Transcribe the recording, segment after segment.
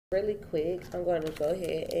Really quick, I'm going to go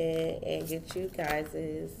ahead and get you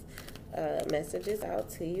guys' messages out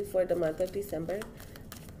to you for the month of December.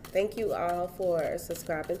 Thank you all for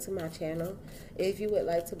subscribing to my channel. If you would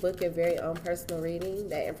like to book your very own personal reading,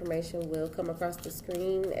 that information will come across the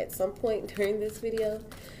screen at some point during this video.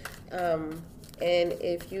 And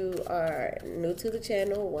if you are new to the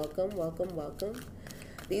channel, welcome, welcome, welcome.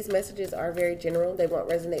 These messages are very general. They won't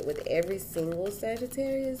resonate with every single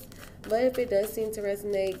Sagittarius, but if it does seem to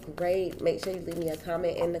resonate, great. Make sure you leave me a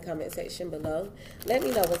comment in the comment section below. Let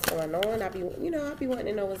me know what's going on. I'll be wanting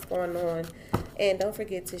to know what's going on. And don't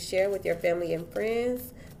forget to share with your family and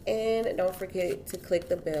friends. And don't forget to click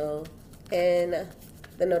the bell and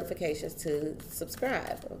the notifications to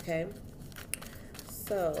subscribe, okay?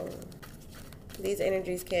 So these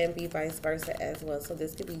energies can be vice versa as well. So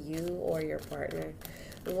this could be you or your partner.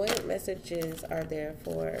 What messages are there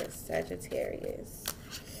for Sagittarius?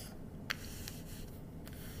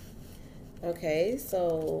 Okay,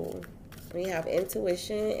 so we have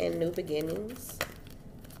intuition and new beginnings.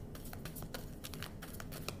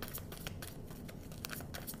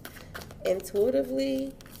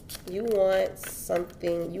 Intuitively, you want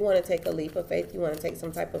something, you want to take a leap of faith, you want to take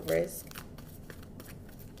some type of risk.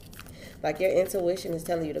 Like your intuition is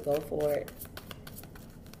telling you to go for it.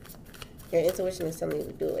 Your intuition is telling you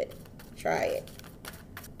to do it. Try it.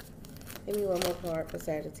 Give me one more card for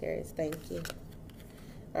Sagittarius. Thank you.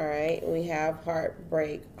 All right. We have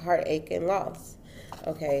heartbreak, heartache, and loss.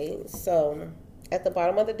 Okay. So at the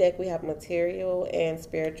bottom of the deck, we have material and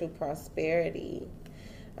spiritual prosperity.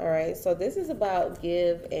 All right. So this is about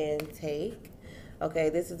give and take. Okay.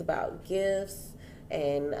 This is about gifts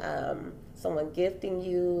and someone gifting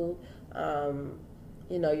you.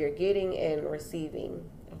 You know, you're getting and receiving.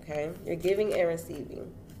 Okay, you're giving and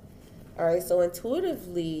receiving. All right, so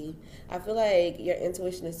intuitively, I feel like your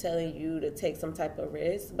intuition is telling you to take some type of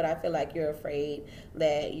risk, but I feel like you're afraid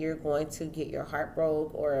that you're going to get your heart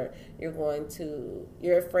broke, or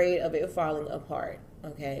you're afraid of it falling apart.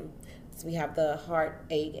 Okay, so we have the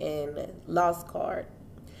heartache and loss card.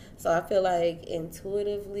 So I feel like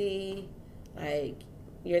intuitively, like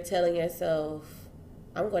you're telling yourself,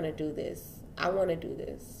 I'm going to do this. I want to do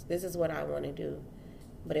this. This is what I want to do.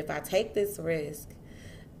 But if I take this risk,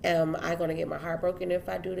 am I going to get my heart broken if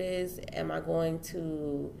I do this? Am I going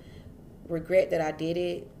to regret that I did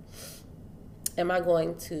it? Am I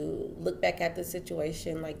going to look back at the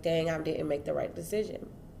situation like, dang, I didn't make the right decision?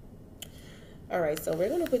 All right, so we're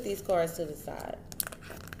going to put these cards to the side.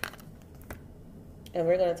 And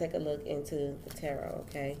we're going to take a look into the tarot,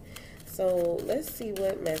 okay? So let's see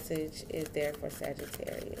what message is there for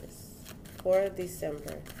Sagittarius for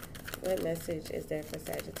December. What message is there for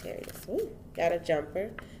Sagittarius? Ooh, got a jumper.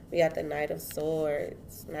 We got the Knight of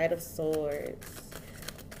Swords. Knight of Swords.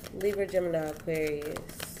 Libra, Gemini,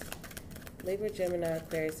 Aquarius. Libra, Gemini,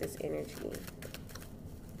 Aquarius is energy.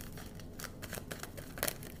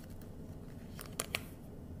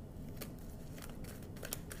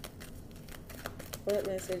 What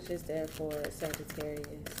message is there for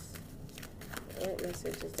Sagittarius? What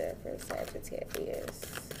message is there for Sagittarius?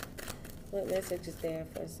 What message is there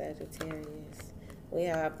for Sagittarius? We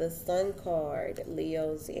have the Sun card,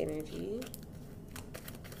 Leo's energy.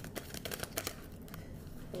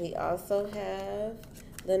 We also have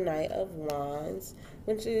the Knight of Wands,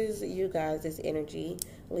 which is you guys' energy,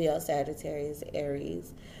 Leo, Sagittarius,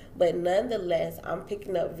 Aries. But nonetheless, I'm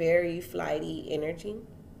picking up very flighty energy.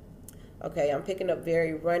 Okay, I'm picking up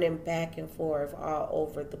very running back and forth all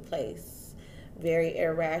over the place. Very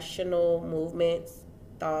irrational movements,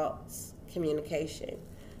 thoughts, communication.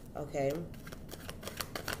 Okay.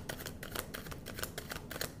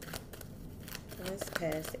 Let's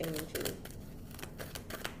pass energy.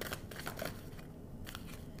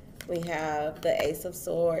 We have the Ace of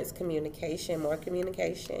Swords, communication, more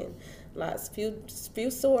communication. Few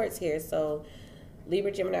swords here. So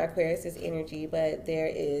Libra, Gemini, Aquarius is energy, but there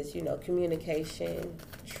is, you know, communication,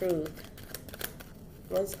 truth.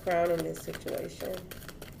 What's crowning this situation?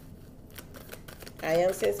 I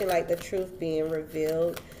am sensing like the truth being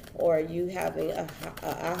revealed, or you having a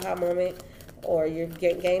aha moment, or you're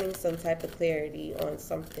gaining some type of clarity on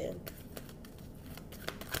something.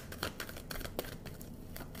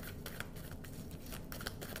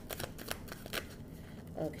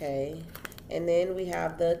 Okay. And then we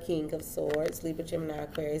have the King of Swords, Libra, Gemini,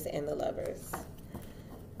 Aquarius, and the Lovers.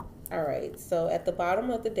 All right. So at the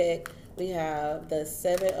bottom of the deck, we have the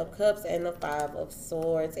Seven of Cups and the Five of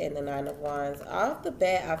Swords and the Nine of Wands. Off the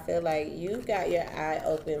bat, I feel like you've got your eye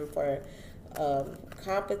open for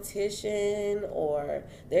competition, or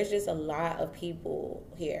there's just a lot of people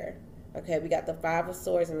here. Okay, we got the Five of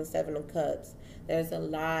Swords and the Seven of Cups. There's a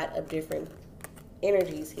lot of different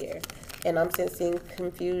energies here. And I'm sensing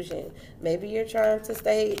confusion. Maybe you're trying to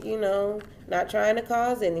stay, you know, not trying to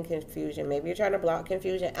cause any confusion. Maybe you're trying to block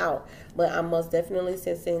confusion out. But I'm most definitely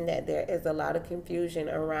sensing that there is a lot of confusion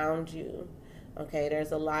around you. Okay,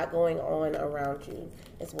 there's a lot going on around you.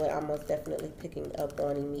 It's what I'm most definitely picking up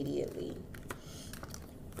on immediately.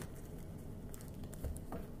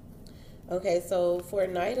 Okay, so for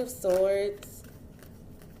Knight of Swords,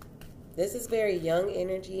 this is very young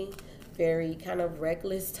energy, very kind of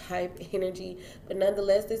reckless type energy, but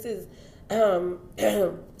nonetheless, this is,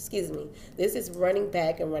 excuse me, this is running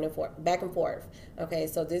back and back and forth. Okay,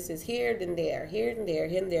 so this is here, then there, here, then there,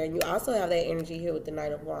 here, and there, and you also have that energy here with the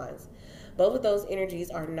Knight of Wands. Both of those energies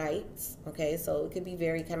are knights. Okay, so it could be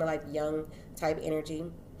very kind of like young type energy.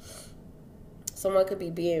 Someone could be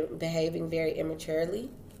behaving very immaturely.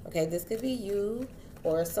 Okay, this could be you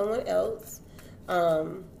or someone else.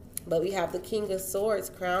 But we have the King of Swords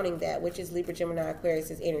crowning that, which is Libra, Gemini,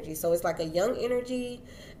 Aquarius' energy. So it's like a young energy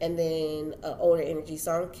and then an older energy.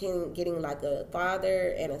 So I'm getting like a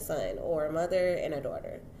father and a son, or a mother and a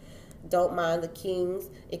daughter. Don't mind the kings.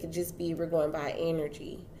 It could just be we're going by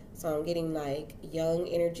energy. So I'm getting like young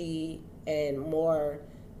energy and more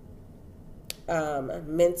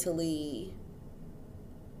mentally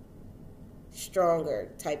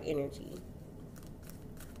stronger type energy.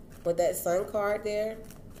 With that Sun card there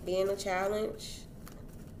being a challenge,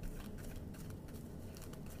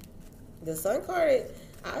 the Sun card,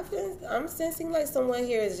 I'm sensing like someone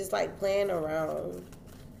here is just like playing around.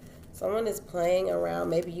 Someone is playing around.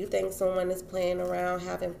 Maybe you think someone is playing around,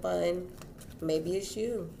 having fun. Maybe it's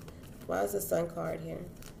you. Why is the Sun card here?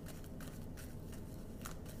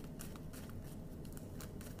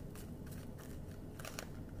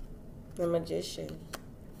 The Magician.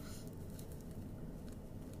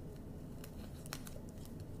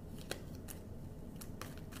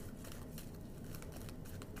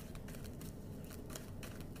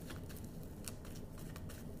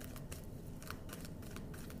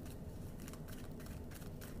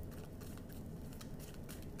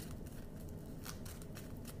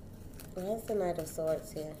 What's the Knight of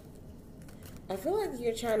Swords here? I feel like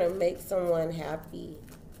you're trying to make someone happy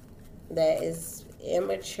that is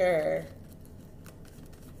immature.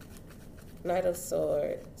 Knight of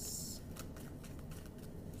Swords.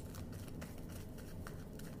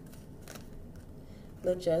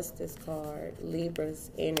 The Justice card.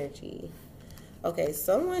 Libra's energy. Okay,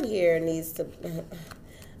 someone here needs to...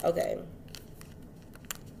 okay.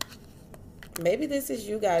 Maybe this is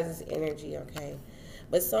you guys' energy, okay?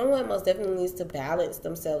 But someone most definitely needs to balance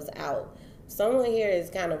themselves out. Someone here is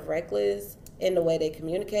kind of reckless in the way they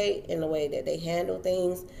communicate, in the way that they handle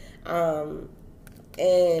things. And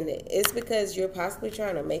it's because you're possibly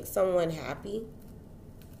trying to make someone happy.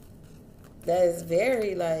 That is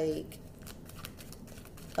very like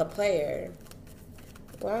a player.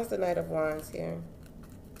 Why is the Knight of Wands here?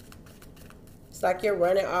 It's like you're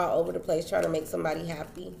running all over the place trying to make somebody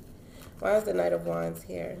happy. Why is the Knight of Wands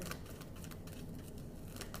here?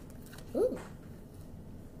 Ooh.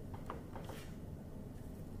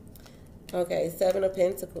 Okay, Seven of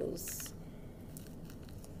Pentacles.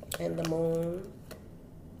 And the Moon.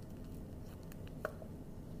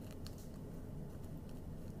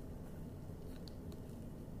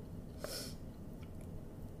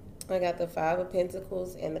 I got the Five of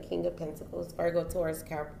Pentacles and the King of Pentacles, Virgo, Taurus,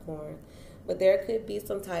 Capricorn. But there could be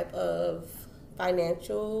some type of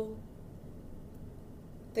financial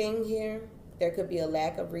thing here. There could be a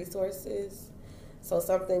lack of resources. So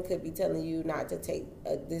something could be telling you not to take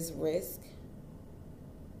this risk.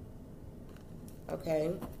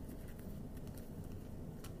 Okay.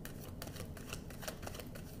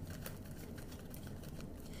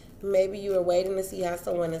 Maybe you were waiting to see how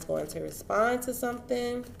someone is going to respond to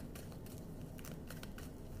something.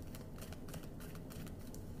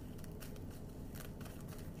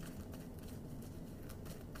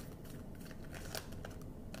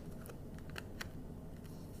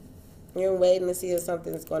 You're waiting to see if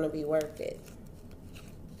something's going to be worth it.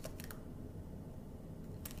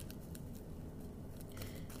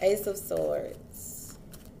 Ace of Swords.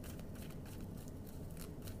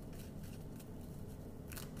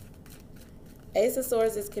 Ace of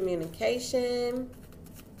Swords is communication.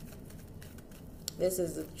 This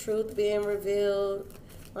is the truth being revealed.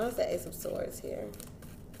 Why is the Ace of Swords here?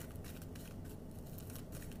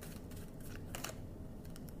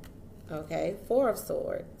 Okay, Four of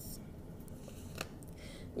Swords.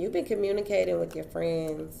 You've been communicating with your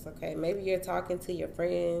friends, okay? Maybe you're talking to your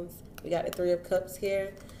friends. We got the Three of Cups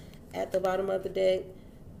here at the bottom of the deck.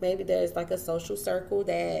 Maybe there's like a social circle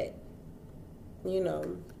that, you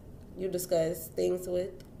know, you discuss things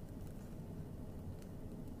with,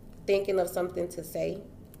 thinking of something to say,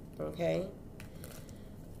 okay?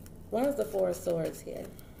 Why is the Four of Swords here?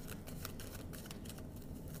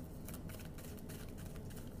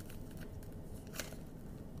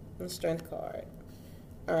 The Strength card.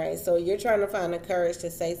 All right, so you're trying to find the courage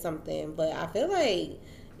to say something, but I feel like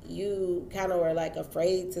you kind of were like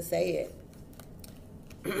afraid to say it.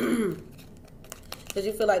 Because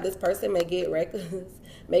you feel like this person may get reckless,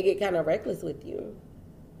 may get kind of reckless with you,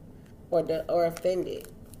 or offended.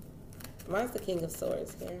 Why is the King of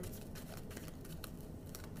Swords here?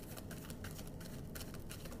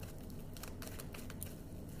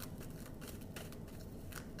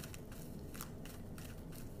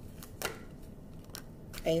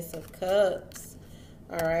 Ace of Cups.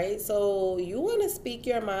 All right, so you want to speak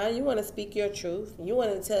your mind. You want to speak your truth. You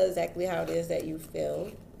want to tell exactly how it is that you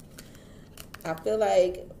feel. I feel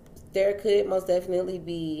like there could most definitely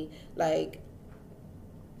be like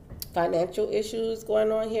financial issues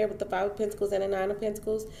going on here with the Five of Pentacles and the Nine of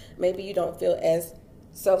Pentacles. Maybe you don't feel as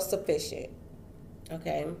self-sufficient,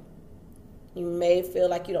 okay? You may feel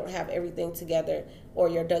like you don't have everything together or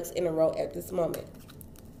your ducks in a row at this moment.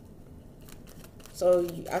 So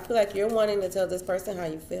I feel like you're wanting to tell this person how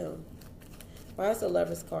you feel. Why is the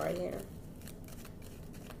Lover's card here?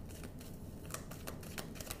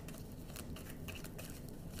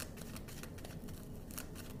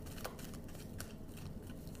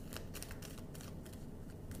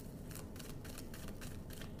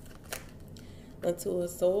 The Two of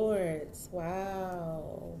Swords.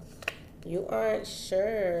 Wow. You aren't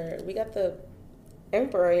sure. We got the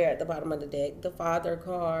Emperor here at the bottom of the deck. The Father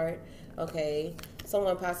card. Okay.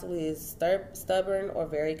 Someone possibly is stubborn or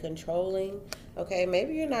very controlling. Okay.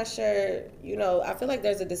 Maybe you're not sure. You know, I feel like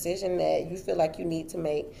there's a decision that you feel like you need to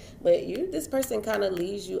make. But this person kind of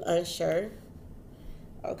leaves you unsure.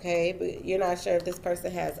 Okay. But you're not sure if this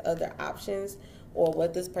person has other options or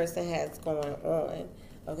what this person has going on.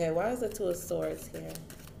 Okay, why is the Two of Swords here?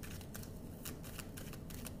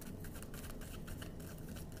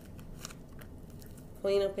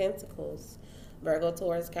 Queen of Pentacles. Virgo,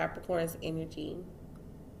 Taurus, Capricorn's energy.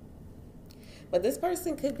 But this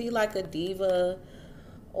person could be like a diva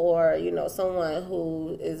or, you know, someone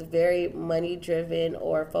who is very money driven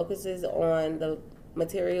or focuses on the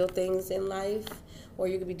material things in life. Or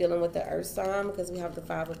you could be dealing with the Earth sign because we have the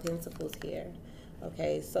Five of Pentacles here.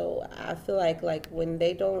 Okay, so I feel like when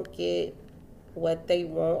they don't get what they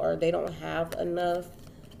want or they don't have enough,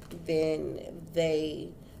 then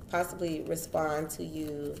they possibly respond to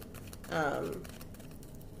you kind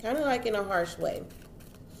of like in a harsh way.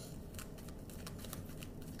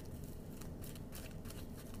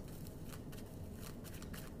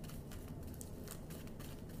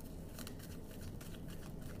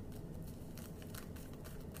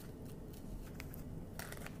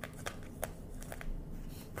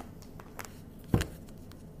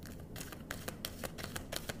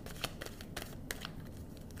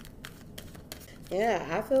 Yeah,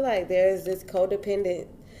 I feel like there's this codependent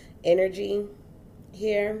energy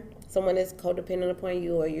here. Someone is codependent upon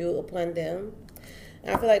you or you upon them.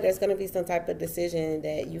 And I feel like there's going to be some type of decision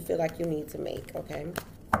that you feel like you need to make, okay?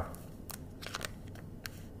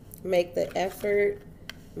 Make the effort.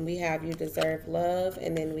 We have you deserve love,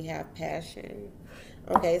 and then we have passion.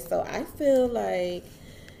 Okay, so I feel like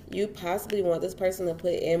you possibly want this person to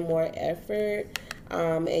put in more effort.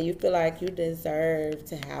 And you feel like you deserve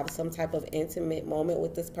to have some type of intimate moment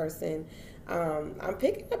with this person. I'm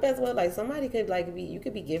picking up as well, like somebody could like be, you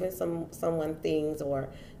could be giving someone things, or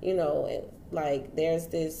you know, like there's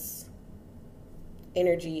this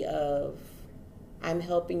energy of I'm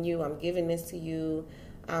helping you, I'm giving this to you,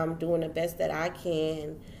 I'm doing the best that I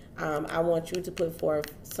can. I want you to put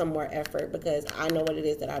forth some more effort because I know what it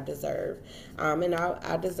is that I deserve. And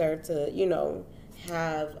I deserve to, you know,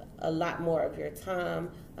 have a lot more of your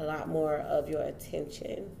time, a lot more of your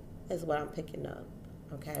attention is what I'm picking up,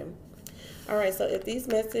 okay? All right, so if these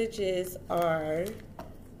messages are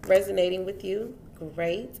resonating with you,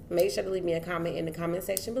 great. Make sure to leave me a comment in the comment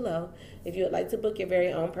section below. If you would like to book your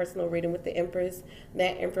very own personal reading with the Empress,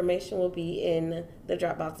 that information will be in the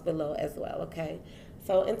drop box below as well, okay?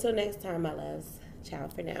 So until next time, my loves, ciao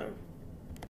for now.